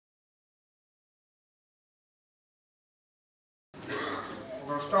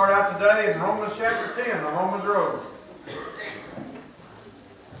start out today in Romans chapter 10, the Romans Road.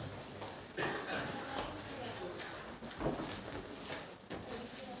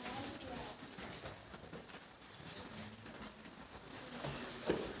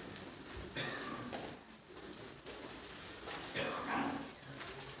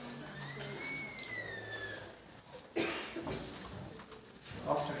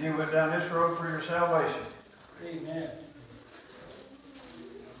 Most of you went down this road for your salvation. Amen.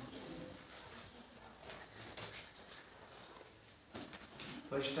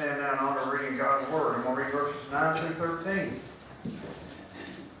 Please stand down and honor reading God's Word. I'm going to read verses 9 through 13.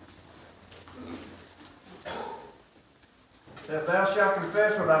 If thou shalt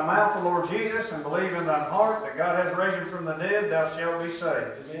confess with thy mouth the Lord Jesus, and believe in thine heart that God hath raised him from the dead, thou shalt be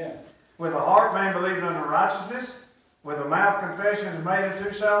saved. Amen. With the heart man believeth unto righteousness, with the mouth confession is made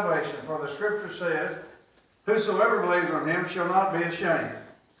unto salvation. For the Scripture says, whosoever believes on him shall not be ashamed.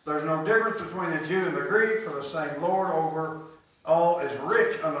 There's no difference between the Jew and the Greek, for the same Lord over all is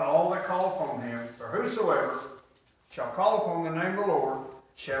rich unto all that call upon him. For whosoever shall call upon the name of the Lord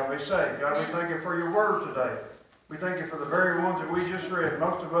shall be saved. God, we thank you for your word today. We thank you for the very ones that we just read.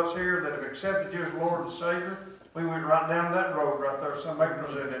 Most of us here that have accepted you as Lord and Savior, we went right down that road right there. Somebody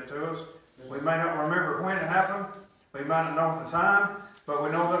presented it to us. We may not remember when it happened. We might not know at the time, but we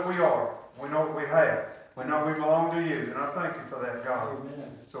know that we are. We know that we have. We know we belong to you, and I thank you for that, God.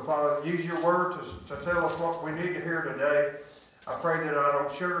 Amen. So, Father, use your word to tell us what we need to hear today. I pray that I don't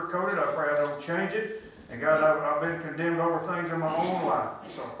sugarcoat it. I pray I don't change it. And God, I've been condemned over things in my own life.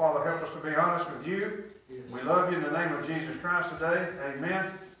 So, Father, help us to be honest with you. We love you in the name of Jesus Christ today.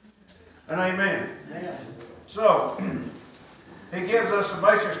 Amen and amen. Amen. So, he gives us the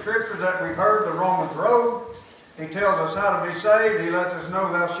basic scriptures that we've heard, the Romans road. He tells us how to be saved. He lets us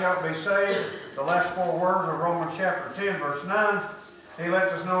know thou shalt be saved. The last 4 words of Romans chapter 10, verse 9. He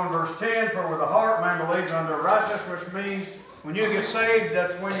lets us know in verse 10, for with the heart man believes unto righteousness, which means when you get saved,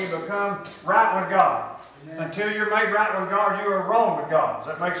 that's when you become right with God. Amen. Until you're made right with God, you are wrong with God. Does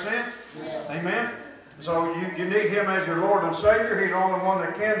that make sense? Yeah. Amen? So you need him as your Lord and Savior. He's the only one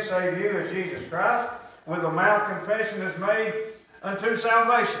that can save you, is Jesus Christ. With the mouth confession is made unto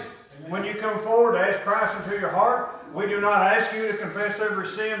salvation. Amen. When you come forward to ask Christ into your heart, we do not ask you to confess every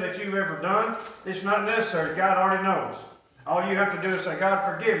sin that you've ever done. It's not necessary. God already knows. All you have to do is say,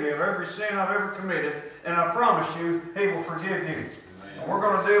 God, forgive me of every sin I've ever committed, and I promise you, he will forgive you. And we're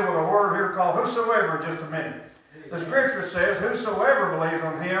going to deal with a word here called whosoever in just a minute. The Scripture says, whosoever believes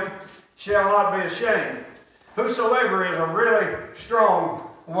on him shall not be ashamed. Whosoever is a really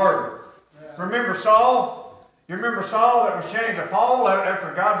strong word. Remember Saul? You remember Saul that was changed to Paul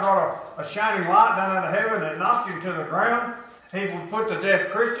after God brought a shining light down out of heaven and knocked him to the ground? He would put to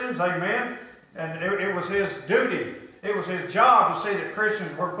death Christians, amen? And it was his duty. It was his job to see that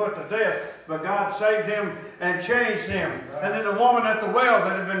Christians were put to death. But God saved him and changed him. Right. And then the woman at the well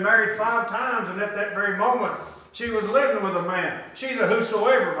that had been married 5 times, and at that very moment, she was living with a man. She's a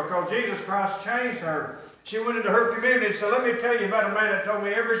whosoever because Jesus Christ changed her. She went into her community and said, let me tell you about a man that told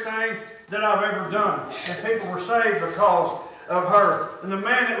me everything that I've ever done. And people were saved because of her. And the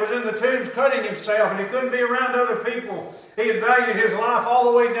man that was in the tombs cutting himself, and he couldn't be around other people. He had valued his life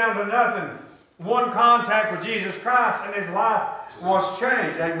all the way down to nothing. One contact with Jesus Christ, and his life was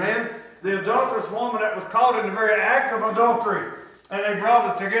changed. Amen? The adulterous woman that was caught in the very act of adultery, and they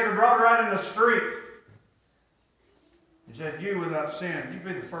brought it together, brought her out in the street. He said, you without sin,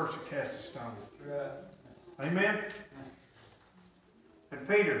 you be the first to cast a stone. Right. Amen? And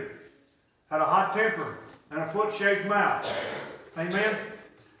Peter had a hot temper and a foot-shaped mouth. Amen?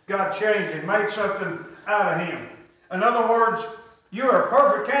 God changed him, made something out of him. In other words, you are a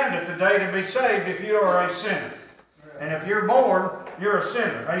perfect candidate today to be saved if you are a sinner. And if you're born, you're a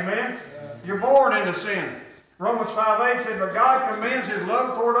sinner. Amen? You're born into sin. Romans 5:8 said, but God commends his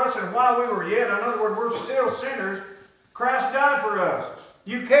love toward us, and while we were yet, in other words, we're still sinners, Christ died for us.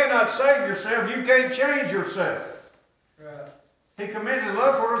 You cannot save yourself. You can't change yourself. He commends his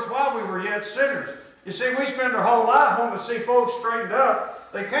love toward us while we were yet sinners. You see, we spend our whole life wanting to see folks straightened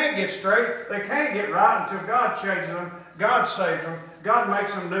up. They can't get straight. They can't get right until God changes them. God saves them. God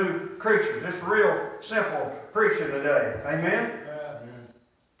makes them new creatures. It's real simple preaching today. Amen?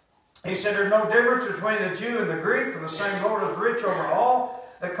 He said there's no difference between the Jew and the Greek, for the same Lord is rich over all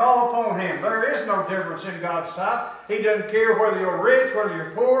that call upon him. There is no difference in God's sight. He doesn't care whether you're rich, whether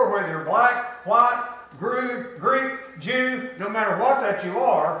you're poor, whether you're black, white, Greek, Jew, no matter what that you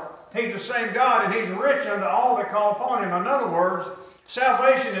are. He's the same God, and he's rich unto all that call upon him. In other words,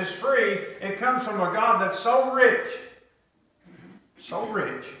 salvation is free. It comes from a God that's so rich,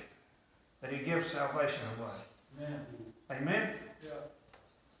 that he gives salvation away. Amen? Amen? Yeah.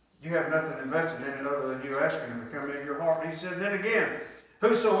 You have nothing invested in it other than you asking him to come into your heart. And he said, then again,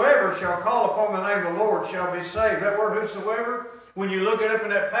 whosoever shall call upon the name of the Lord shall be saved. That word whosoever, when you look it up in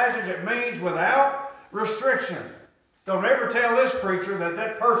that passage, it means without restriction. Don't ever tell this preacher that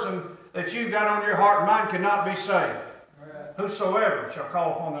that person that you've got on your heart and mind cannot be saved. Right. Whosoever shall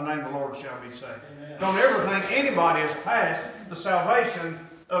call upon the name of the Lord shall be saved. Amen. Don't ever think anybody has passed the salvation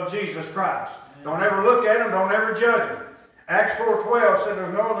of Jesus Christ. Amen. Don't ever look at them. Don't ever judge them. Acts 4:12 said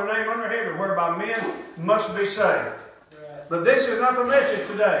there's no other name under heaven whereby men must be saved. Right. But this is not the message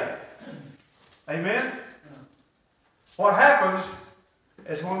today. Amen? Yeah. What happens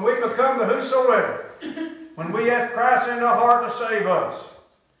is when we become the whosoever, when we ask Christ into our heart to save us,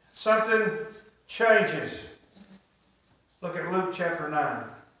 something changes. Look at Luke chapter 9.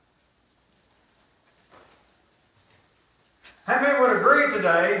 How many would agree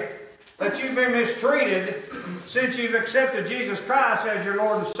today that you've been mistreated since you've accepted Jesus Christ as your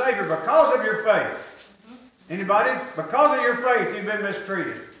Lord and Savior because of your faith? Anybody? Because of your faith, you've been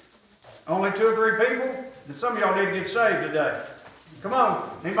mistreated. Only 2 or 3 people? Then some of y'all need to get saved today. Come on.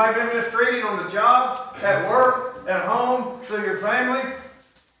 Anybody been mistreated on the job, at work, at home, through your family?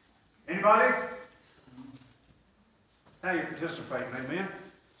 Anybody? How you participating, amen?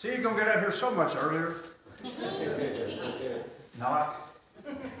 See, you're going to get out here so much earlier. Not.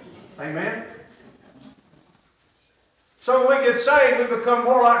 Amen? So when we get saved, we become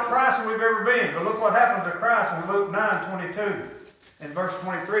more like Christ than we've ever been. But look what happened to Christ in Luke 9:22. In verse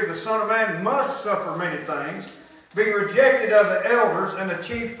 23, the Son of Man must suffer many things, be rejected of the elders and the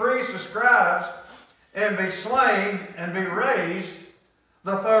chief priests and scribes, and be slain and be raised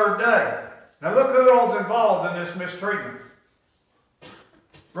the 3rd day. Now look who all's involved in this mistreatment.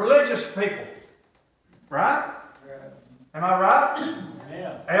 Religious people. Right? Am I right?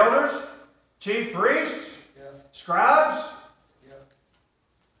 Yeah. Elders, chief priests, yeah. Scribes.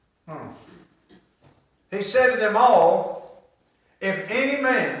 Yeah. He said to them all, if any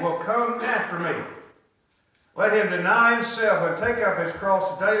man will come after me, let him deny himself and take up his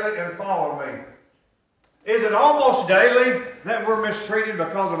cross daily and follow me. Is it almost daily that we're mistreated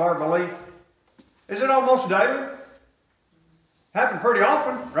because of our belief? Is it almost daily? Happens pretty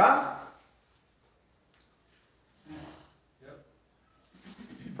often, right? Yep.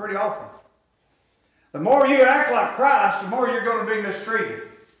 Pretty often. The more you act like Christ, the more you're going to be mistreated.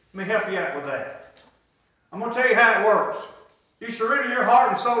 Let me help you out with that. I'm going to tell you how it works. You surrender your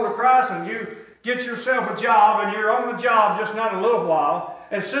heart and soul to Christ and you get yourself a job and you're on the job just not a little while.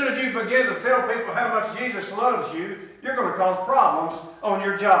 As soon as you begin to tell people how much Jesus loves you, you're going to cause problems on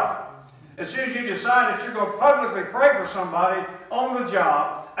your job. As soon as you decide that you're going to publicly pray for somebody on the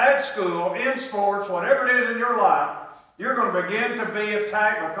job, at school, in sports, whatever it is in your life, you're going to begin to be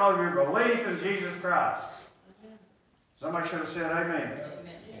attacked because of your belief in Jesus Christ. Somebody should have said amen.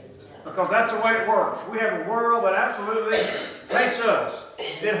 Because that's the way it works. We have a world that absolutely hates us.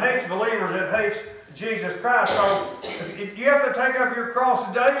 It hates believers. It hates Jesus Christ. So if you have to take up your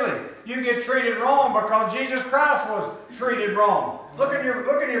cross daily. You get treated wrong because Jesus Christ was treated wrong. Look in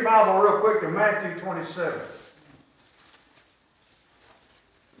your Bible real quick to Matthew 27.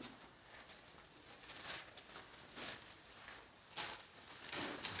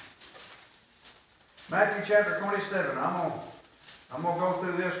 Matthew chapter 27. I'm going to go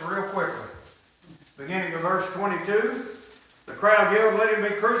through this real quickly. Beginning of verse 22. The crowd yelled, let him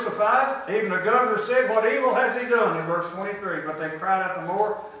be crucified. Even the governor said, what evil has he done? In verse 23. But they cried out the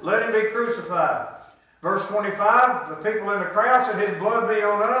more, let him be crucified. Verse 25. The people in the crowd said, his blood be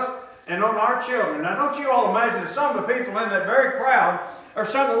on us and on our children. Now don't you all imagine that some of the people in that very crowd are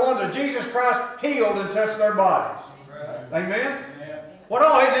some of the ones that Jesus Christ healed and touched their bodies. Right. Amen? Yeah. What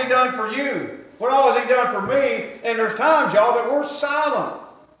all has he done for you? What all has he done for me? And there's times, y'all, that we're silent.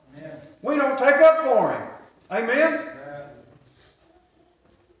 Yeah. We don't take up for him. Amen? Yeah.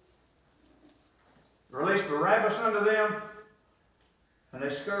 Released Barabbas unto them, and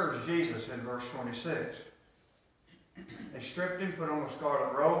they scourged Jesus in verse 26. They stripped him, put on a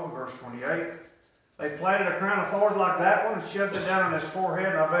scarlet robe in verse 28. They planted a crown of thorns like that one and shoved it down on his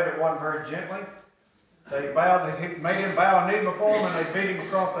forehead, and I bet it wasn't very gently. They made him bow a knee before him, and they beat him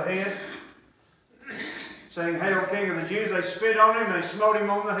across the head, saying, Hail, King of the Jews. They spit on him, and they smote him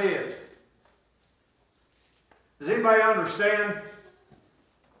on the head. Does anybody understand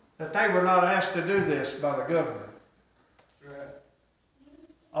that they were not asked to do this by the government? That's right.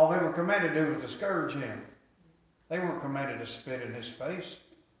 All they were commanded to do was to scourge him. They weren't commanded to spit in his face.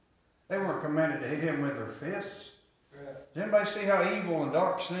 They weren't commanded to hit him with their fists. Right. Does anybody see how evil and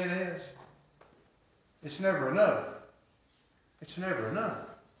dark sin is? It's never enough. It's never enough.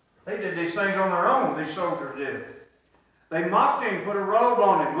 They did these things on their own, these soldiers did. They mocked him, put a robe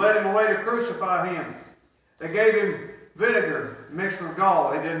on him, led him away to crucify him. They gave him vinegar mixed with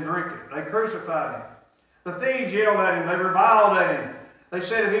gall. He didn't drink it. They crucified him. The thieves yelled at him. They reviled at him. They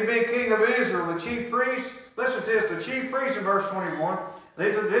said, if he be king of Israel, the chief priest, listen to this, the chief priest in verse 21,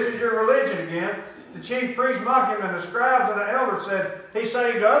 this is your religion again. The chief priest mocked him, and the scribes and the elders said, he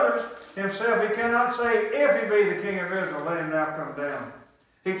saved others. Himself he cannot save. If he be the king of Israel, let him now come down.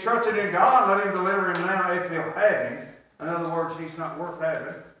 He trusted in God, let him deliver him now if he'll have him. In other words, he's not worth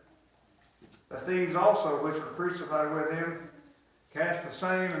having. The thieves also, which were crucified with him, cast the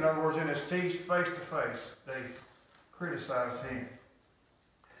same, in other words, in his teeth, face to face. They criticized him.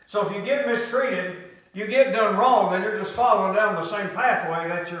 So if you get mistreated, you get done wrong, then you're just following down the same pathway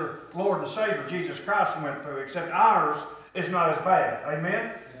that your Lord and Savior, Jesus Christ, went through, except ours is not as bad.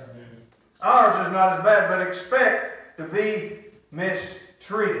 Amen? Ours is not as bad, but expect to be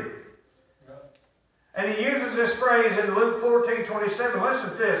mistreated. And he uses this phrase in Luke 14:27.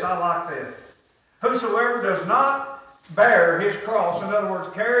 Listen to this. I like this. Whosoever does not bear his cross, in other words,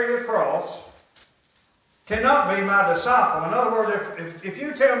 carry the cross, cannot be my disciple. In other words, if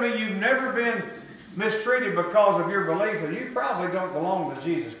you tell me you've never been mistreated because of your belief, then you probably don't belong to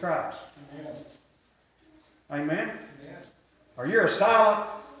Jesus Christ. Amen? Amen? Or you're a silent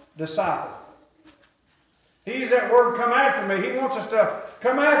disciple. He used that word, come after me. He wants us to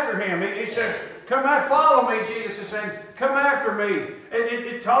come after him. He says, come out, follow me, Jesus is saying, come after me.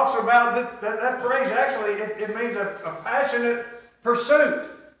 It talks about, that phrase actually, it means a passionate pursuit.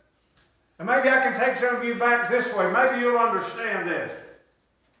 And maybe I can take some of you back this way. Maybe you'll understand this.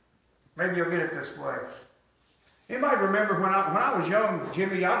 Maybe you'll get it this way. Anybody remember when I was young,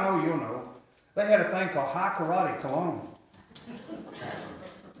 Jimmy, I know you'll know, they had a thing called high karate cologne.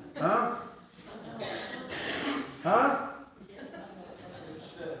 Huh? Huh?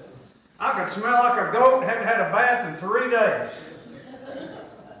 I could smell like a goat, hadn't had a bath in 3 days.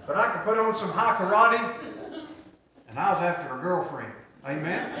 But I could put on some high karate, and I was after a girlfriend.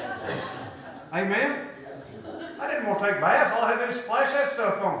 Amen? Amen? I didn't want to take baths. All I had to do was splash that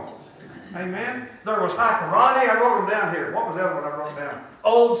stuff on. Amen? There was high karate. I wrote them down here. What was the other one I wrote down?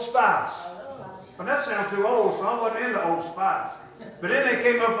 Old Spice. But that sounds too old, so I wasn't into Old Spice. But then they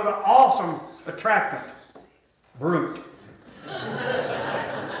came up with an awesome attractant. Brute.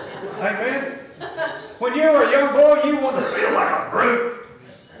 Amen? When you were a young boy, you wanted to feel like a brute.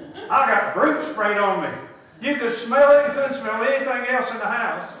 I got brute sprayed on me. You could smell it, you couldn't smell anything else in the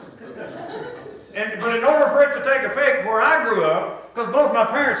house. But in order for it to take effect where I grew up, because both my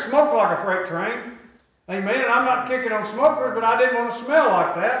parents smoked like a freight train, amen, and I'm not kicking on smokers, but I didn't want to smell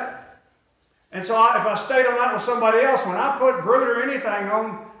like that. And so if I stayed on that with somebody else, when I put brute or anything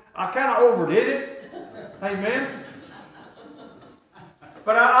on, I kind of overdid it. Amen.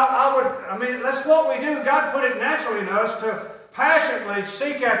 But I mean, that's what we do. God put it naturally in us to passionately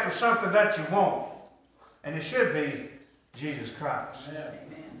seek after something that you want. And it should be Jesus Christ.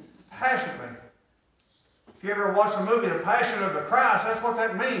 Amen. Passionately. If you ever watched the movie The Passion of the Christ, that's what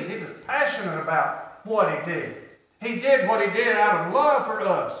that means. He was passionate about what he did. He did what he did out of love for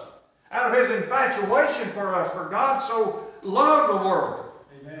us. Out of his infatuation for us. For God so loved the world.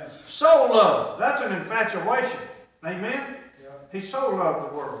 Amen. So loved. That's an infatuation. Amen? He so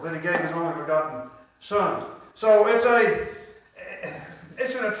loved the world that he gave his only begotten Son. So it's an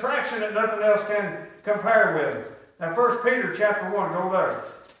attraction that nothing else can compare with. Now 1 Peter chapter 1, go there.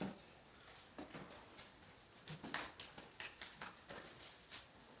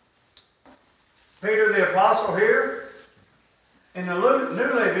 Peter the Apostle here, in the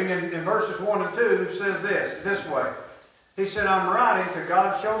New Living, in verses 1 and 2, says this way. He said, I'm writing to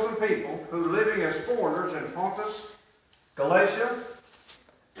God's chosen people who living as foreigners in Pontus, Galatia,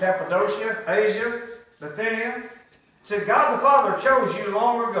 Cappadocia, Asia, Bithynia. Said, God the Father chose you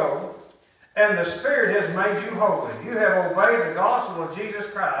long ago, and the Spirit has made you holy. You have obeyed the gospel of Jesus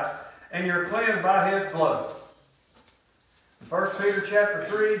Christ, and you're cleansed by his blood. In 1 Peter chapter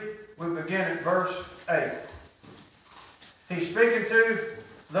 3, we begin at verse 8. He's speaking to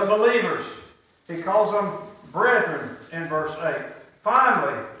the believers. He calls them brethren in verse 8.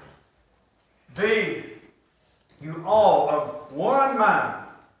 Finally, be you all of one mind,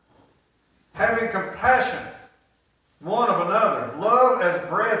 having compassion one of another, love as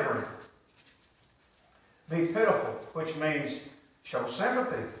brethren. Be pitiful, which means show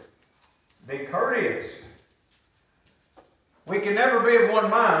sympathy. Be courteous. We can never be of one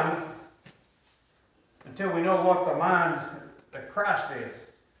mind until we know what the mind that Christ is.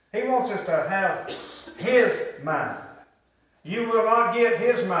 He wants us to have his mind. You will not get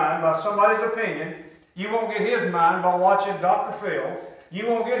his mind by somebody's opinion. You won't get his mind by watching Dr. Phil. You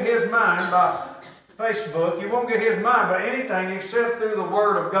won't get his mind by Facebook, you won't get his mind by anything except through the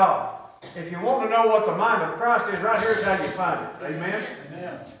Word of God. If you want to know what the mind of Christ is, right here's how you find it. Amen?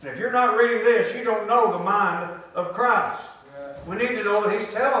 Amen. And if you're not reading this, you don't know the mind of Christ. Right. We need to know that he's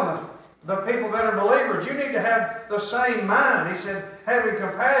telling the people that are believers, you need to have the same mind. He said, having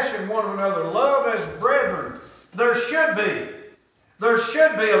compassion one of another, love as brethren. There should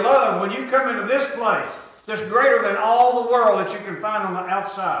be a love when you come into this place that's greater than all the world that you can find on the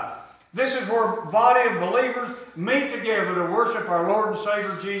outside. This is where a body of believers meet together to worship our Lord and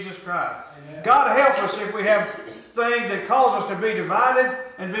Savior Jesus Christ. Amen. God help us if we have things that cause us to be divided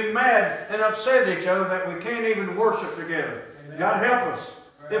and be mad and upset at each other that we can't even worship together. Amen. God help us.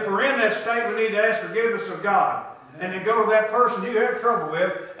 Right. If we're in that state, we need to ask forgiveness of God. Amen. And then go to that person you have trouble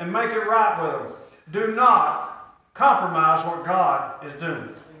with and make it right with them. Do not compromise what God is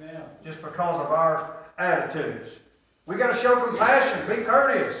doing. Amen. Just because of our attitudes. We got to show compassion, be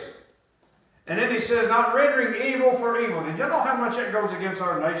courteous. And then he says, not rendering evil for evil. Did you know how much that goes against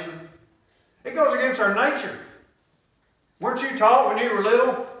our nation? It goes against our nature. Weren't you taught when you were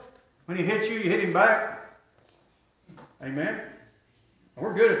little, when he hit you, you hit him back? Amen?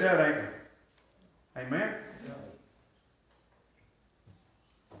 We're good at that, ain't we? Amen?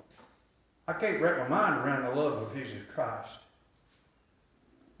 I can't wrap my mind around the love of Jesus Christ.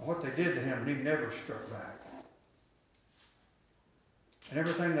 And what they did to him, he never struck back. And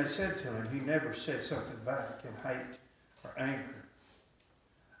everything they said to him, he never said something back in hate or anger.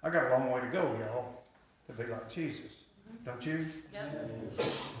 I got a long way to go, y'all, to be like Jesus. Don't you? Yep.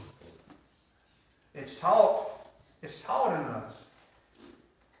 It's taught in us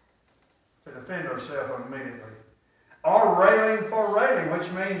to defend ourselves immediately. Or railing for railing, which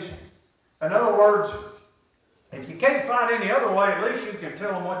means, in other words, if you can't find any other way, at least you can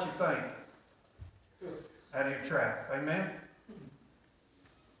tell them what you think out of your trap. Amen?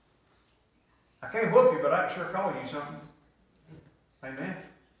 I can't whoop you, but I can sure call you something. Amen?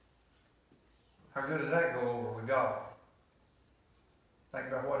 How good does that go over with God? Think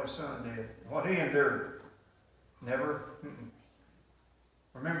about what his son did, what he endured. Never.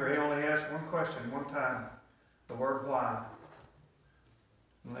 Remember, he only asked one question one time, the word blind.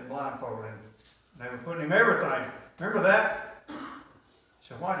 And they blindfolded him. They were putting him everything. Remember that?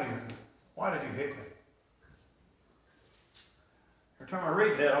 So why did you hit me? Every time I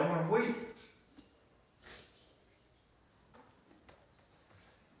read that, I want to weep.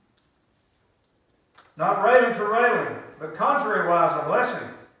 Not railing for railing, but contrariwise a blessing.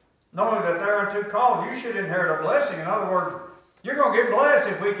 Knowing that thereunto called, you should inherit a blessing. In other words, you're going to get blessed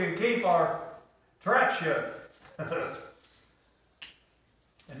if we can keep our trap shut.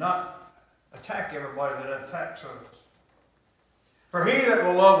 And not attack everybody that attacks us. For he that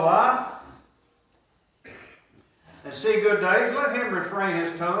will love life and see good days, let him refrain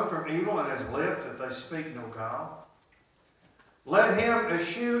his tongue from evil and his lips that they speak no guile. Let him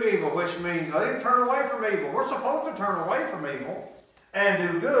eschew evil, which means let him turn away from evil. We're supposed to turn away from evil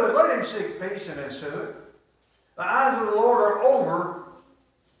and do good. Let him seek peace and ensue it. The eyes of the Lord are over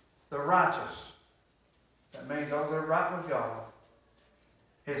the righteous. That means those that are right with God.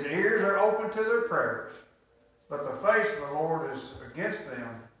 His ears are open to their prayers, but the face of the Lord is against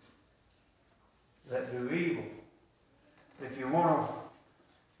them that do evil. If you want to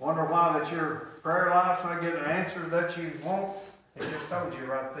wonder why that your prayer life's not getting the answer that you want, he just told you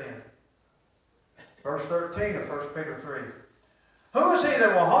right then. Verse 13 of 1 Peter 3. Who is he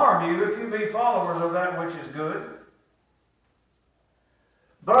that will harm you if you be followers of that which is good?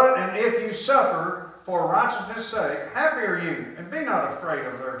 But, and if you suffer for righteousness' sake, happy are you, and be not afraid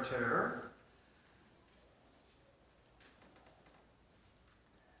of their terror.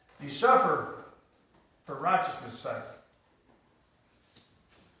 You suffer for righteousness' sake.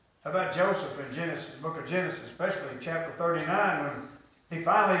 How about Joseph in Genesis, book of Genesis, especially chapter 39, when he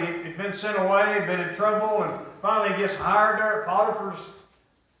finally had been sent away, had been in trouble, and finally gets hired there at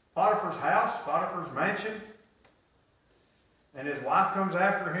Potiphar's house, Potiphar's mansion. And his wife comes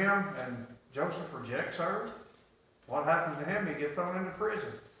after him, and Joseph rejects her. What happens to him? He gets thrown into prison.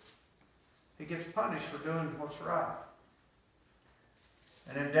 He gets punished for doing what's right.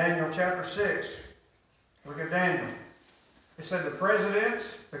 And in Daniel chapter 6, look at Daniel. It said the presidents,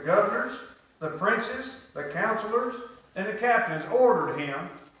 the governors, the princes, the counselors, and the captains ordered him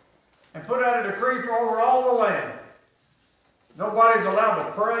and put out a decree for over all the land. Nobody's allowed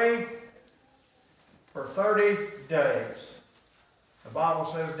to pray for 30 days. The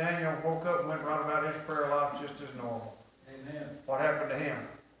Bible says Daniel woke up and went right about his prayer life just as normal. Amen. What happened to him?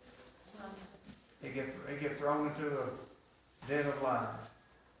 He get thrown into a den of lions.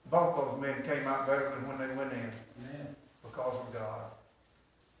 Both those men came out better than when they went in. Amen. Because of God.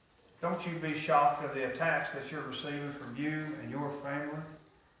 Don't you be shocked at the attacks that you're receiving from you and your family.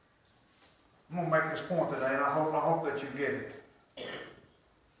 I'm going to make this point today, and I hope that you get it.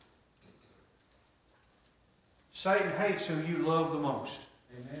 Satan hates who you love the most.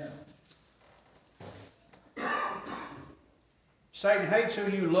 Amen. Satan hates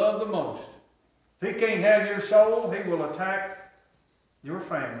who you love the most. If he can't have your soul, he will attack your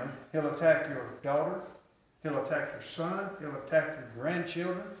family. He'll attack your daughter. He'll attack your son. He'll attack your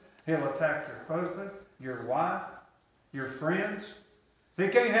grandchildren. He'll attack your husband, your wife, your friends. If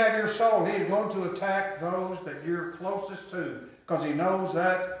he can't have your soul, he's going to attack those that you're closest to, because he knows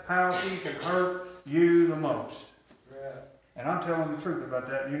that's how he can hurt you the most. Right. And I'm telling the truth about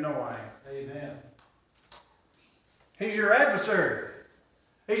that. You know I am. Amen. He's your adversary.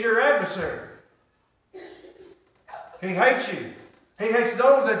 He's your adversary. He hates you. He hates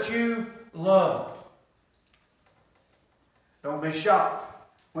those that you love. Don't be shocked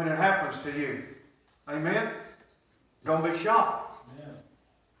when it happens to you. Amen? Don't be shocked. Amen.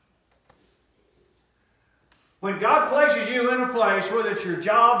 When God places you in a place, whether it's your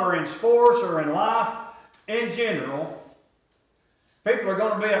job or in sports or in life in general, people are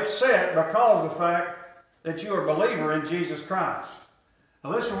going to be upset because of the fact that you are a believer in Jesus Christ.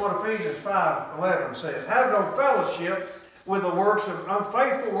 Now listen to what Ephesians 5:11 says. Have no fellowship with the works of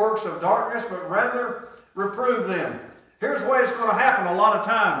unfaithful works of darkness, but rather reprove them. Here's the way it's going to happen a lot of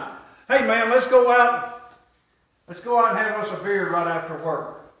times. Hey man, let's go out and have us a beer right after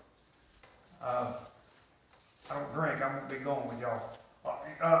work. I don't drink. I won't be going with y'all.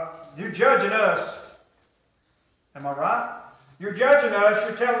 You're judging us. Am I right? You're judging us.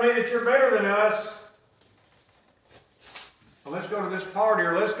 You're telling me that you're better than us. Well, let's go to this party,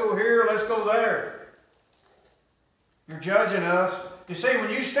 or let's go here, or let's go there. You're judging us. You see, when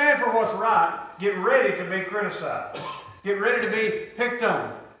you stand for what's right, get ready to be criticized. Get ready to be picked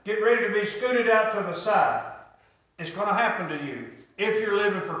on. Get ready to be scooted out to the side. It's going to happen to you if you're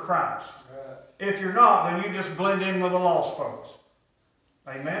living for Christ. Right. If you're not, then you just blend in with the lost folks.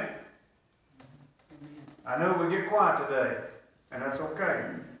 Amen? I know we get quiet today, and that's okay.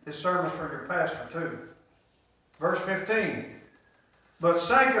 This sermon's from your pastor too. Verse 15. But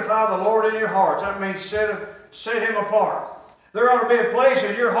sanctify the Lord in your hearts. That means set him apart. There ought to be a place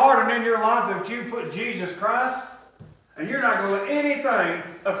in your heart and in your life that you put Jesus Christ, and you're not going to let anything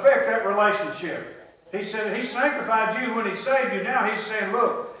affect that relationship. He said he sanctified you when he saved you. Now he's saying,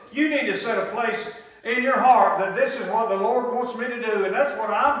 look, you need to set a place in your heart that this is what the Lord wants me to do, and that's what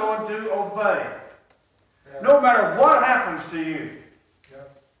I'm going to obey. Yeah. No matter what happens to you.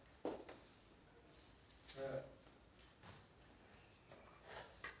 Yeah. Yeah.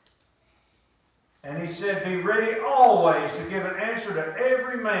 And he said, be ready always to give an answer to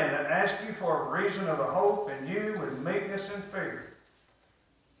every man that asks you for a reason of the hope in you with meekness and fear.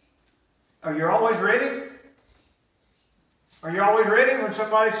 Are you always ready? Are you always ready when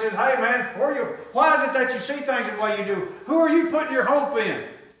somebody says, hey man, why is it that you see things the way you do? Who are you putting your hope in?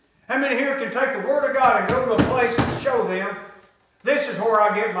 How many here can take the Word of God and go to a place and show them, this is where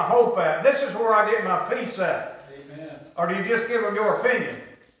I get my hope at. This is where I get my peace at. Amen. Or do you just give them your opinion?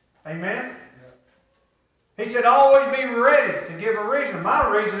 Amen? He said, always be ready to give a reason. My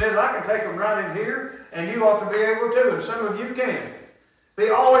reason is I can take them right in here, and you ought to be able to, and some of you can. Be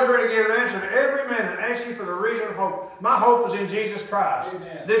always ready to give an answer to every man that asks you for the reason of hope. My hope is in Jesus Christ.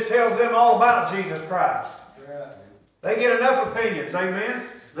 Amen. This tells them all about Jesus Christ. Yeah. They get enough opinions, amen?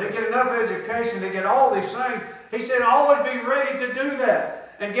 They get enough education, they get all these things. He said, always be ready to do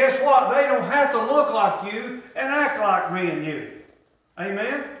that. And guess what? They don't have to look like you and act like me and you.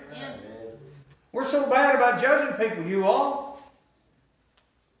 Amen? Yeah. We're so bad about judging people, you all.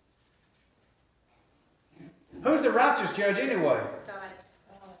 Who's the righteous judge anyway?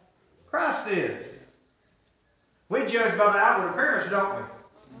 Christ did. We judge by the outward appearance, don't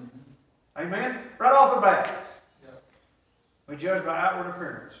we? Amen? Right off the bat. We judge by outward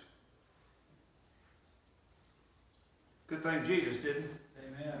appearance. Good thing Jesus didn't.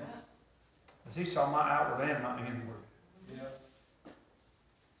 Amen. Because he saw my outward and my inward. Yeah.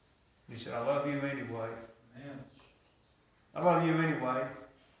 He said, I love you anyway. Amen. I love you anyway.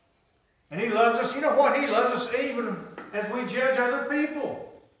 And he loves us. You know what? He loves us even as we judge other people.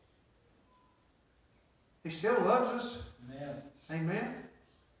 He still loves us. Amen. Amen.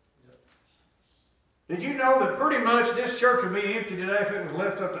 Did you know that pretty much this church would be empty today if it was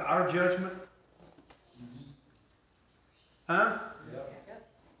left up to our judgment? Huh? Yep.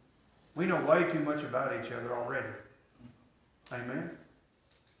 We know way too much about each other already. Amen?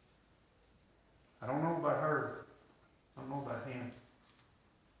 I don't know about her. I don't know about him.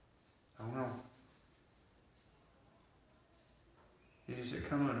 I don't know. He said,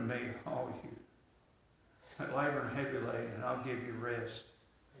 come unto me, all you that labor and heavy laden, and I'll give you rest.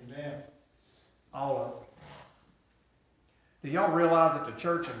 Amen. All of it. Do y'all realize that the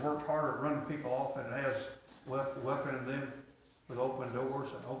church has worked hard at running people off and has welcomed them with open doors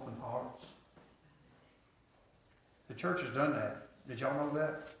and open hearts? The church has done that. Did y'all know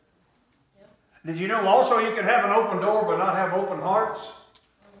that? Yep. Did you know also you can have an open door but not have open hearts?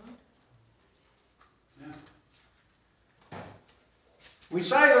 Mm-hmm. Yeah. We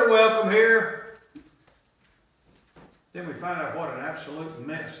say they're welcome here, then we find out what an absolute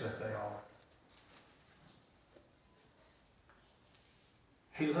mess that they are.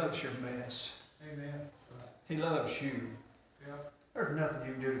 He loves your mess. Amen. He loves you. Yep. There's nothing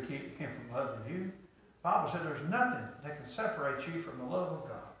you can do to keep him from loving you. The Bible said there's nothing that can separate you from the love of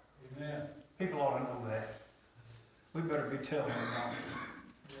God. Amen. People ought to know that. We better be telling them not.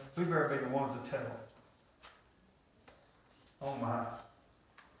 Yep. We better be the ones to tell them. Oh my.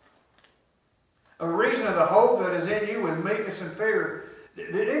 A reason of the hope that is in you with meekness and fear.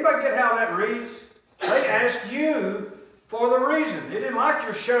 Did anybody get how that reads? They asked you for the reason. They didn't like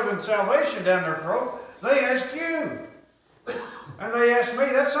your shoving salvation down their throat. They asked you. And they asked me.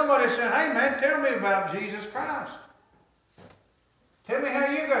 That's somebody saying, hey man, tell me about Jesus Christ. Tell me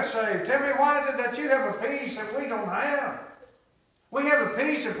how you got saved. Tell me why is it that you have a peace that we don't have. We have a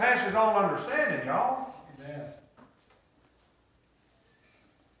peace that passes all understanding, y'all. Amen.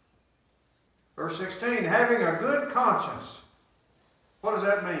 Verse 16, having a good conscience. What does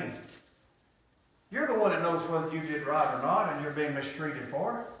that mean? You're the one that knows whether you did right or not, and you're being mistreated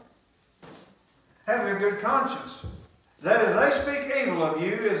for it. Having a good conscience, that as they speak evil of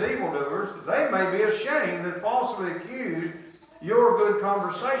you as evildoers, they may be ashamed that falsely accuse your good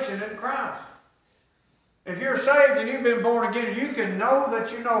conversation in Christ. If you're saved and you've been born again, you can know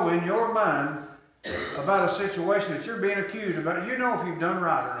that you know in your mind about a situation that you're being accused about. You know if you've done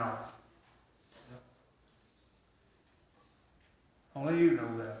right or not. Only you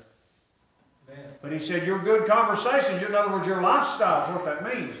know that. Amen. But he said your good conversation, in other words, your lifestyle is what that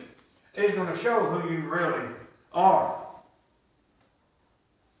means, is going to show who you really are.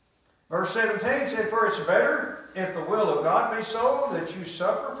 Verse 17 said, for it's better if the will of God be so that you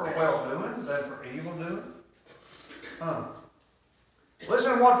suffer for well-doing than for evil-doing.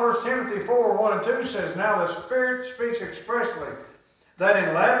 Listen to what 1 Timothy 4, 1 and 2 says. Now the Spirit speaks expressly that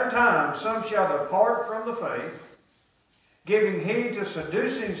in latter times some shall depart from the faith, giving heed to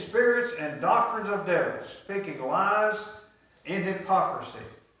seducing spirits and doctrines of devils, speaking lies in hypocrisy,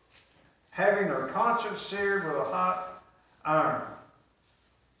 having their conscience seared with a hot iron.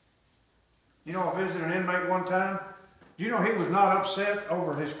 You know, I visited an inmate one time. You know he was not upset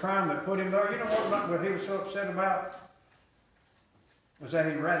over his crime that put him there. You know what he was so upset about? Was that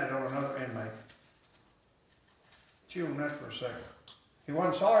he ratted on another inmate. Chew on that for a second. He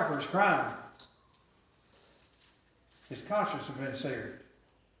wasn't sorry for his crime. His conscience had been seared.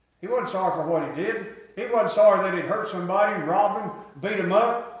 He wasn't sorry for what he did. He wasn't sorry that he'd hurt somebody, robbed him, beat him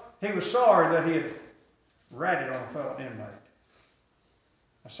up. He was sorry that he had ratted on a fellow inmate.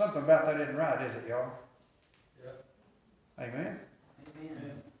 Now, something about that isn't right, is it, y'all? Yep. Amen?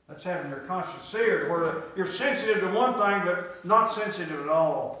 Amen. That's having your conscience seared, where you're sensitive to one thing, but not sensitive at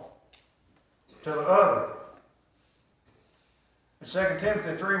all to the other. In 2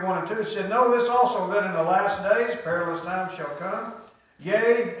 Timothy 3, 1 and 2 said, know this also, that in the last days perilous times shall come.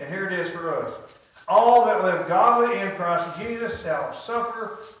 Yea, and here it is for us. All that live godly in Christ Jesus shall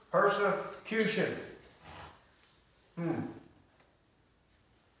suffer persecution.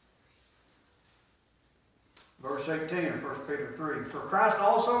 Verse 18 of 1 Peter 3. For Christ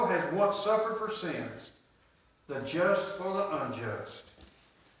also has once suffered for sins, the just for the unjust,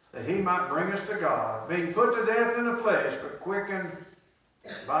 that he might bring us to God, being put to death in the flesh, but quickened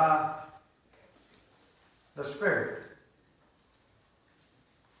by the Spirit.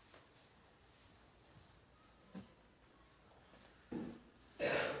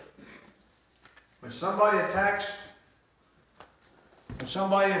 When somebody attacks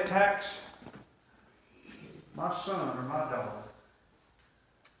my son or my daughter,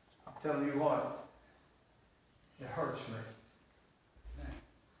 I'm telling you what, it hurts me.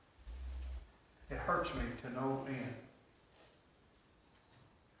 It hurts me to no end.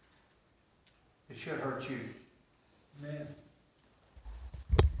 It should hurt you. Amen.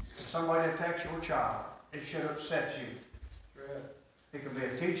 If somebody attacks your child, it should upset you. That's right. It can be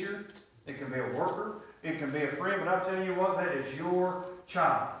a teacher, it can be a worker, it can be a friend, but I'll tell you what, that is your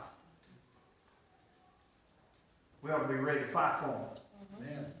child. We ought to be ready to fight for them.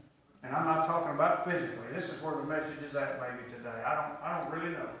 Amen. And I'm not talking about physically. This is where the message is at maybe today. I don't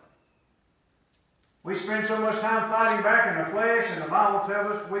really know. We spend so much time fighting back in the flesh, and the Bible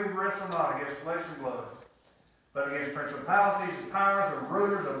tells us we wrestle not against flesh and blood, but against principalities and powers and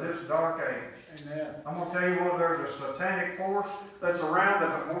rulers of this dark age. Amen. I'm going to tell you what, there's a satanic force that's around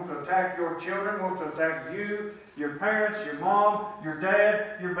that wants to attack your children, wants to attack you, your parents, your mom, your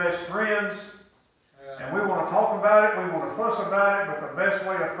dad, your best friends. And we want to talk about it, we want to fuss about it, but the best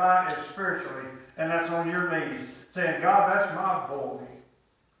way to fight is spiritually, and that's on your knees, saying, God, that's my boy.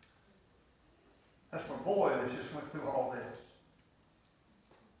 That's my boy that just went through all this.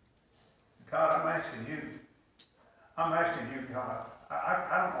 God, I'm asking you, God,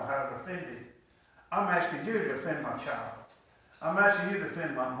 I don't know how to defend him. I'm asking you to defend my child. I'm asking you to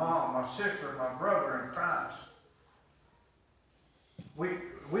defend my mom, my sister, my brother in Christ.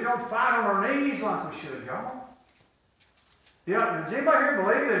 We don't fight on our knees like we should, y'all. Yeah, does anybody here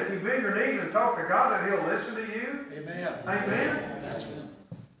believe that if you bend your knees and talk to God, that he'll listen to you? Amen. Amen?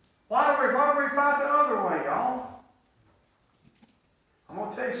 Why do we fight the other way, y'all? I'm going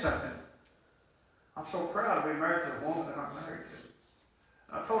to tell you something. I'm so proud to be married to the woman that I'm married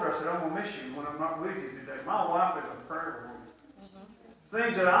to. I told her, I said, I'm going to miss you when I'm not with you today. My wife is a prayer woman.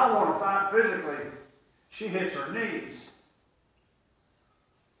 Things that I want to fight physically, she hits her knees.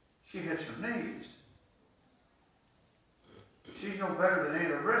 She hits her knees. She's no better than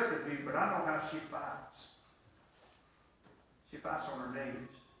any of the rest of you, but I know how she fights. She fights on her knees.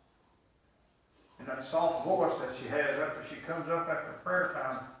 And that soft voice that she has after she comes up after prayer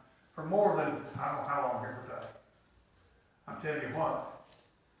time for more than, I don't know how long every day. I'm telling you what,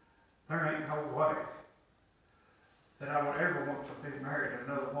 there ain't no way that I would ever want to be married to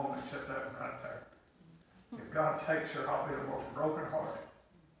another woman except that one right there. If God takes her, I'll be the most broken-hearted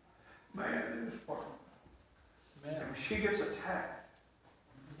man in this world. And when she gets attacked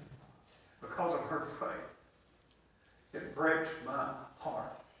because of her faith, it breaks my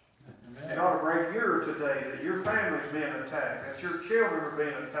heart. It ought to break yours today, that your family's being attacked, that your children are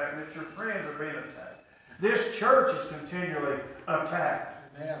being attacked, that your friends are being attacked. This church is continually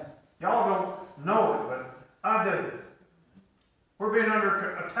attacked. Amen. Y'all don't know it, but I do. We're being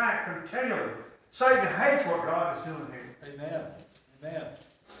under attack continually. Satan hates what God is doing here. Amen. Amen.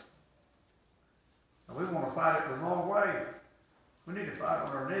 And we want to fight it the wrong way. We need to fight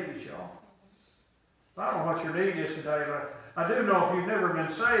on our knees, y'all. I don't know what your need is today, but I do know if you've never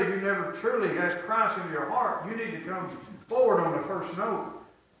been saved, you never truly asked Christ into your heart, you need to come forward on the first note.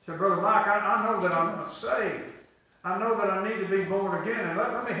 Say, Brother Mike, I know that I'm saved. I know that I need to be born again, and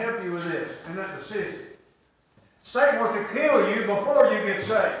let me help you with this and that decision. Satan wants to kill you before you get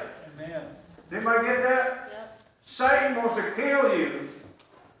saved. Amen. Anybody get that? Yep. Satan wants to kill you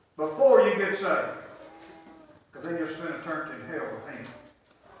before you get saved. Because then you'll spend eternity in hell with him.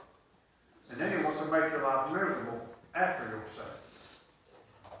 And then he wants to make your life miserable after you're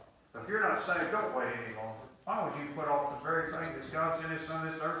saved. So if you're not saved, don't wait any longer. Why would you put off the very thing that God sent his son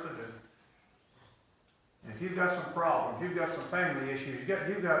to this earth to do? And if you've got some problems, you've got some family issues,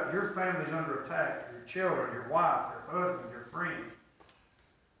 you've got your family's under attack, your children, your wife, your husband, your friend,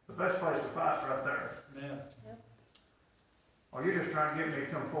 the best place to fight is right there. Amen. Or you're just trying to get me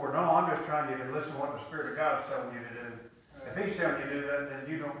to come forward. No, I'm just trying you to listen to what the Spirit of God is telling you to do. If he's telling you to do that, then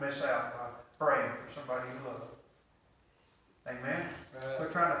you don't miss out by praying for somebody you love. Amen?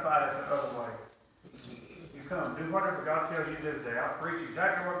 We're trying to fight it the other way. You come, do whatever God tells you to do today. I preach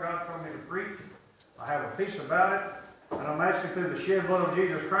exactly what God told me to preach. I have a peace about it. And I'm asking through the shed blood of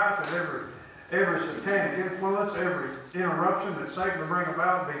Jesus Christ that every satanic influence, every interruption that Satan will bring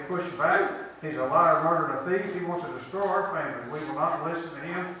about be pushed back. He's a liar, murderer, and a thief. He wants to destroy our family. We will not listen to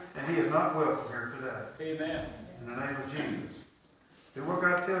him, and he is not welcome here today. Amen. In the name of Jesus. Do what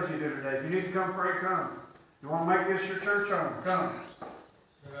God tells you to do today. If you need to come pray, come. You want to make this your church home, come.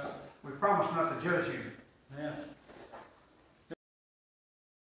 We promise not to judge you. Amen.